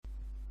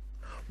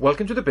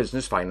Welcome to the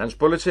Business Finance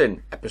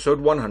Bulletin,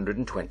 episode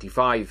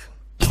 125.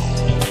 The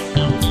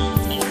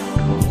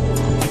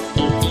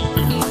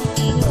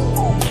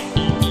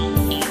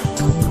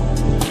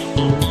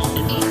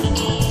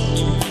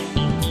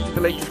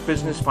latest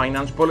Business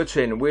Finance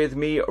Bulletin with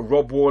me,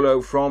 Rob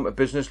Warlow from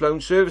Business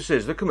Loan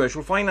Services, the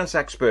commercial finance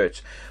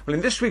expert. Well,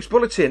 in this week's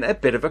bulletin, a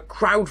bit of a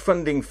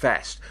crowdfunding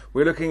fest.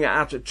 We're looking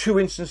at two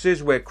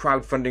instances where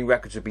crowdfunding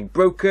records have been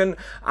broken,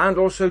 and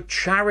also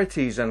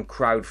charities and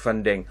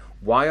crowdfunding.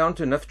 Why aren't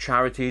enough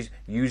charities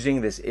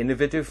using this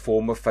innovative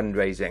form of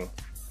fundraising?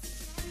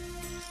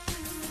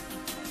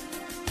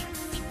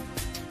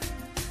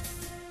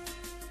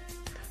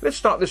 Let's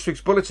start this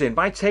week's bulletin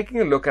by taking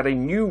a look at a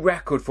new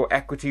record for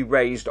equity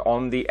raised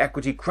on the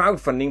equity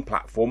crowdfunding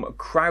platform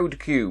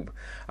Crowdcube.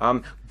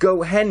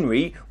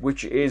 GoHenry,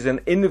 which is an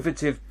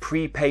innovative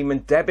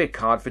prepayment debit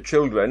card for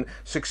children,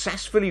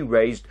 successfully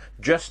raised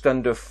just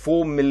under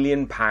 £4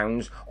 million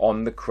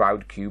on the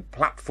Crowdcube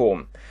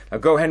platform. Now,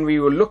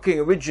 GoHenry were looking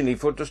originally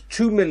for just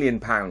 £2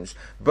 million,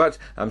 but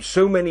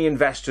so many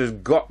investors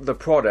got the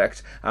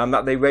product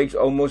that they raised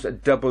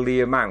almost double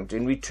the amount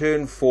in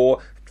return for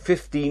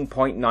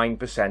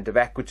 15.9% of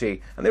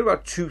equity, and there were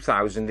about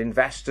 2,000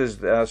 investors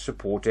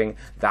supporting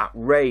that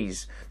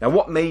raise. Now,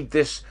 what made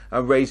this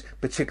raise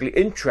particularly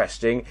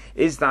interesting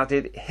is that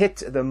it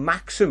hit the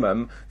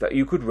maximum that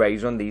you could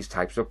raise on these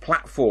types of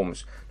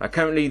platforms. Now,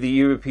 currently the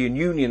European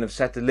Union have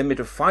set a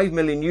limit of €5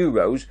 million,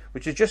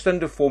 which is just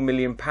under £4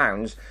 million,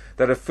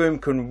 that a firm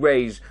can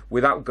raise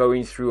without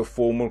going through a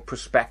formal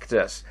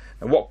prospectus.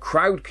 And what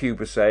Crowdcube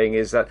are saying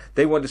is that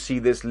they want to see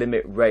this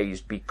limit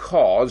raised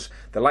because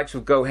the likes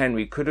of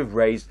GoHenry could have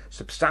raised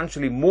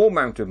substantially more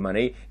amount of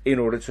money in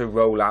order to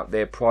roll out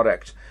their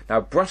product. Now,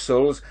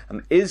 Brussels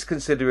is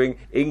considering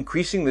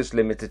increasing this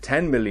limit to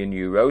 €10 million,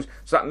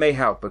 so that may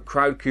help, but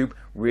Crowdcube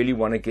really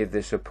want to give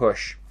this a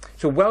push.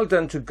 So well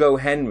done to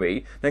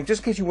GoHenry. Now,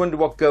 just in case you wonder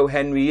what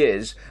GoHenry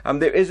is,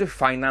 there is a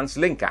finance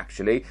link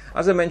actually.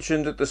 As I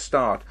mentioned at the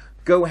start,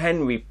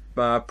 GoHenry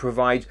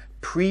provides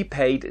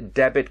prepaid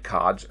debit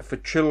cards for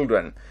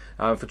children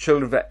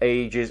for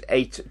ages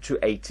 8 to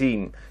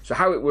 18. So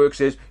how it works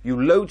is you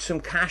load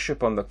some cash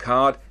up on the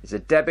card. It's a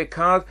debit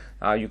card.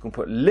 You can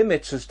put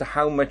limits as to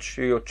how much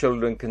your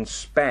children can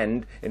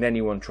spend in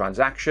any one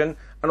transaction,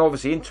 and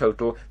obviously in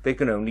total they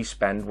can only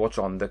spend what's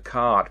on the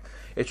card.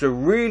 It's a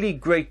really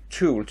great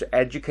tool to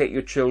educate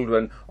your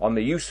children on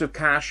the use of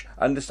cash,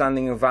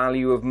 understanding the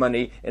value of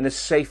money in a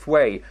safe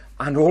way,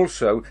 and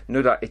also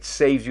know that it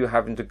saves you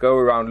having to go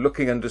around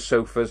looking under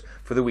sofas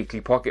for the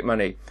weekly pocket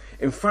money.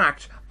 In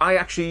fact, I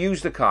actually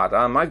use the card.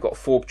 I've got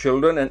 4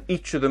 children and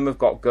each of them have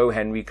got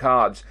GoHenry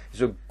cards.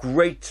 It's a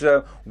great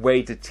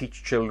way to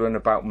teach children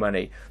about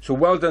money. So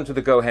well done to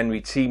the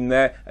GoHenry team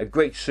there, a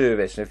great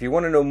service. And if you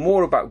want to know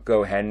more about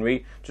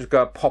GoHenry, just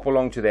go pop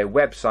along to their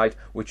website,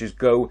 which is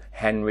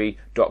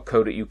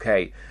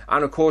gohenry.co.uk.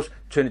 And of course,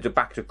 turn it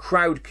back to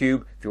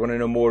Crowdcube. If you want to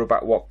know more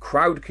about what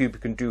Crowdcube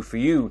can do for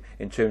you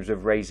in terms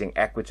of raising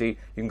equity,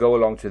 you can go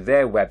along to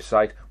their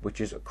website, which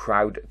is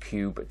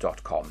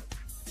crowdcube.com.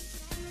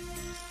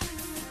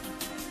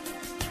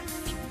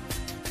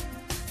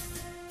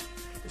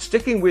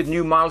 Sticking with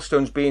new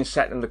milestones being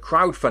set in the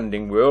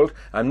crowdfunding world,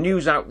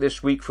 news out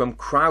this week from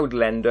crowd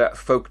lender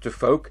Folk to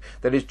Folk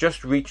that has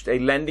just reached a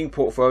lending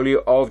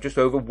portfolio of just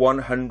over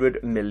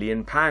 £100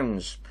 million.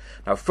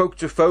 Now, Folk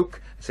to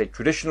Folk is a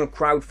traditional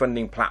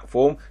crowdfunding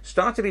platform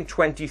started in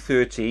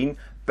 2013,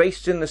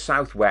 based in the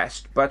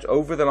southwest, but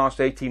over the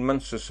last 18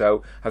 months or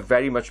so have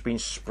very much been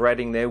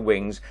spreading their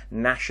wings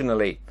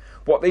nationally.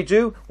 What they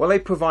do? Well, they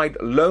provide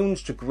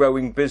loans to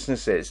growing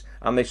businesses,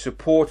 and they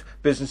support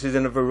businesses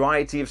in a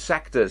variety of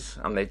sectors,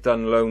 and they've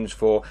done loans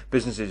for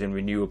businesses in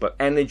renewable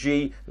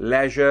energy,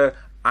 leisure,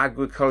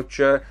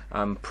 agriculture,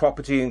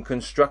 property and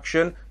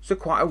construction, so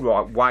quite a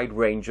wide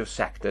range of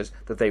sectors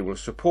that they will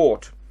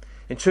support.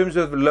 In terms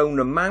of loan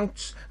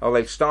amounts,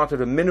 they start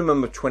at a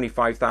minimum of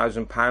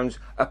 £25,000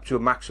 up to a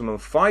maximum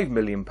of £5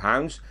 million,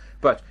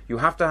 but you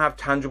have to have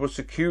tangible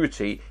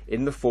security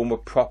in the form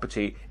of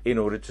property in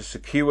order to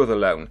secure the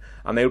loan,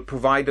 and they will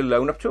provide a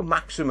loan up to a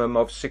maximum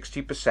of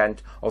 60%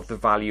 of the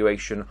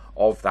valuation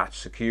of that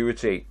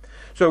security.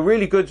 So a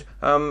really good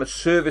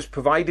service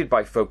provided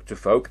by Folk to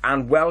Folk,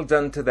 and well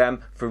done to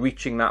them for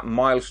reaching that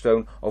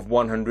milestone of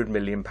 £100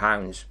 million.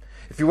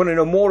 If you want to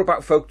know more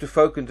about Folk to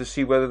Folk and to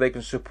see whether they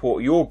can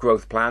support your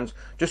growth plans,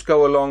 just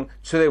go along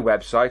to their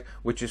website,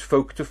 which is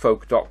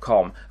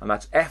folktofolk.com, and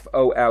that's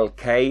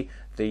FOLK,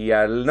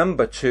 the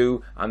number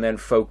 2, and then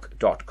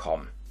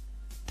folk.com.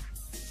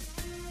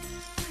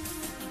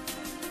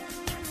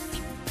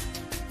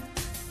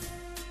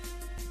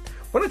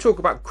 When I talk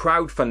about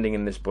crowdfunding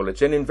in this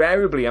bulletin,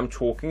 invariably I'm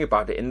talking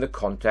about it in the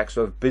context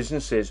of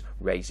businesses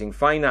raising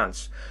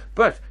finance.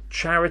 But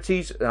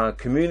charities,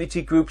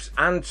 community groups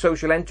and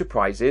social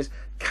enterprises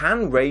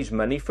can raise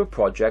money for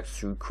projects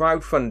through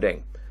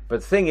crowdfunding.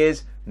 But the thing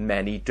is,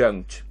 many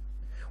don't.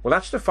 Well,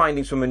 that's the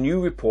findings from a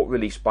new report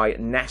released by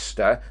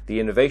NESTA, the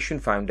Innovation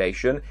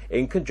Foundation,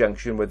 in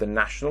conjunction with the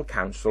National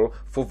Council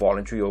for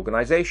Voluntary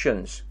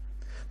Organisations.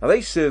 Now,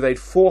 they surveyed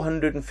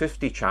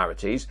 450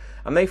 charities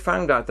and they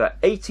found out that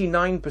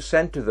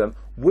 89% of them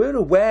were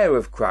aware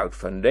of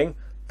crowdfunding,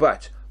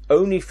 but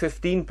only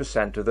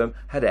 15% of them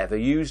had ever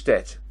used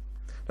it.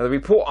 Now, the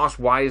report asked,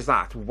 why is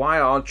that? Why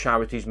aren't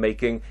charities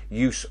making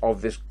use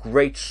of this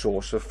great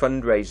source of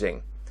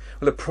fundraising?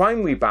 Well, the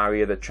primary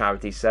barrier that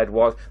charities said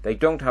was they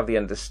don't have the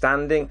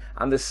understanding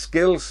and the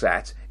skill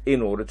set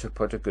in order to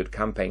put a good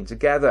campaign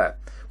together.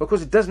 Well, of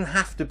course, it doesn't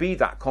have to be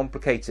that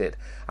complicated.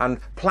 And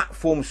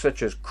platforms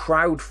such as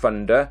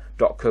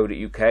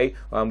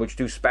crowdfunder.co.uk, which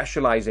do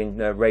specialise in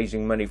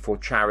raising money for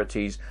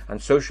charities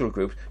and social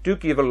groups, do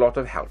give a lot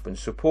of help and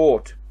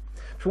support.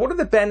 So what are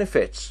the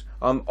benefits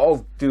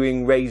of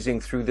doing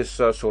raising through this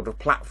sort of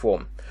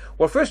platform?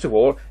 Well, first of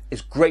all,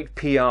 it's great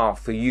PR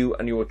for you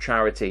and your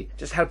charity. It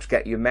just helps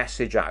get your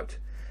message out.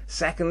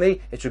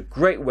 Secondly, it's a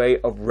great way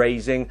of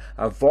raising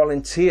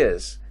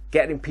volunteers,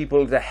 getting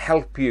people to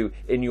help you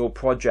in your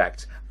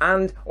project,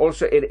 and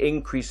also it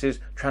increases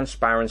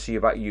transparency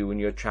about you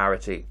and your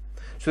charity.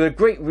 So there are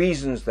great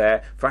reasons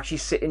there for actually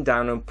sitting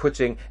down and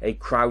putting a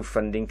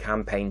crowdfunding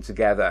campaign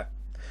together.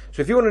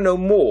 So if you want to know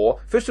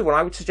more, first of all,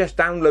 I would suggest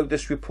download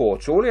this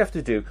report. So all you have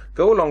to do,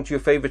 go along to your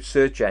favourite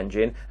search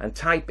engine and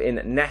type in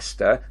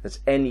NESTA, that's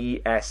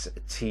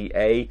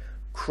N-E-S-T-A,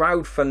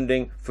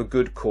 crowdfunding for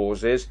good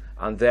causes,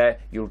 and there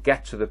you'll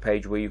get to the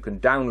page where you can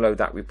download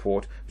that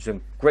report with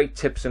some great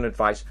tips and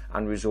advice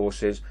and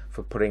resources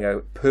for putting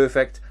a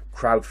perfect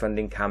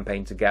crowdfunding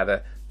campaign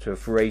together to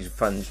raise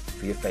funds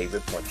for your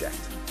favourite project.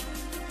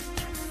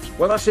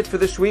 Well, that's it for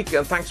this week,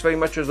 and thanks very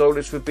much as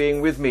always for being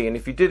with me. And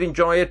if you did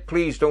enjoy it,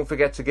 please don't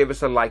forget to give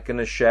us a like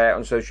and a share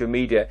on social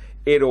media.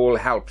 It all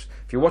helps.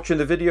 If you're watching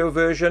the video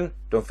version,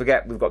 don't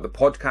forget we've got the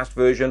podcast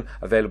version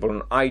available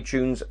on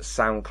iTunes,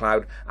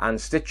 SoundCloud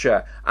and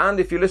Stitcher. And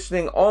if you're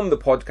listening on the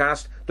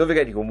podcast, don't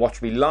forget you can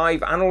watch me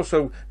live and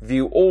also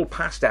view all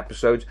past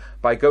episodes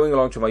by going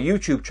along to my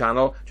YouTube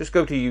channel. Just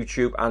go to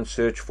YouTube and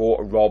search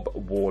for Rob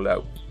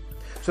Warlow.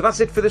 So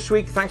that's it for this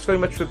week. Thanks very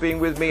much for being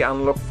with me,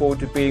 and look forward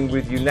to being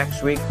with you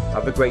next week.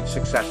 Have a great,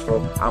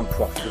 successful and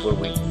profitable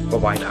week.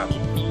 Bye-bye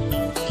now.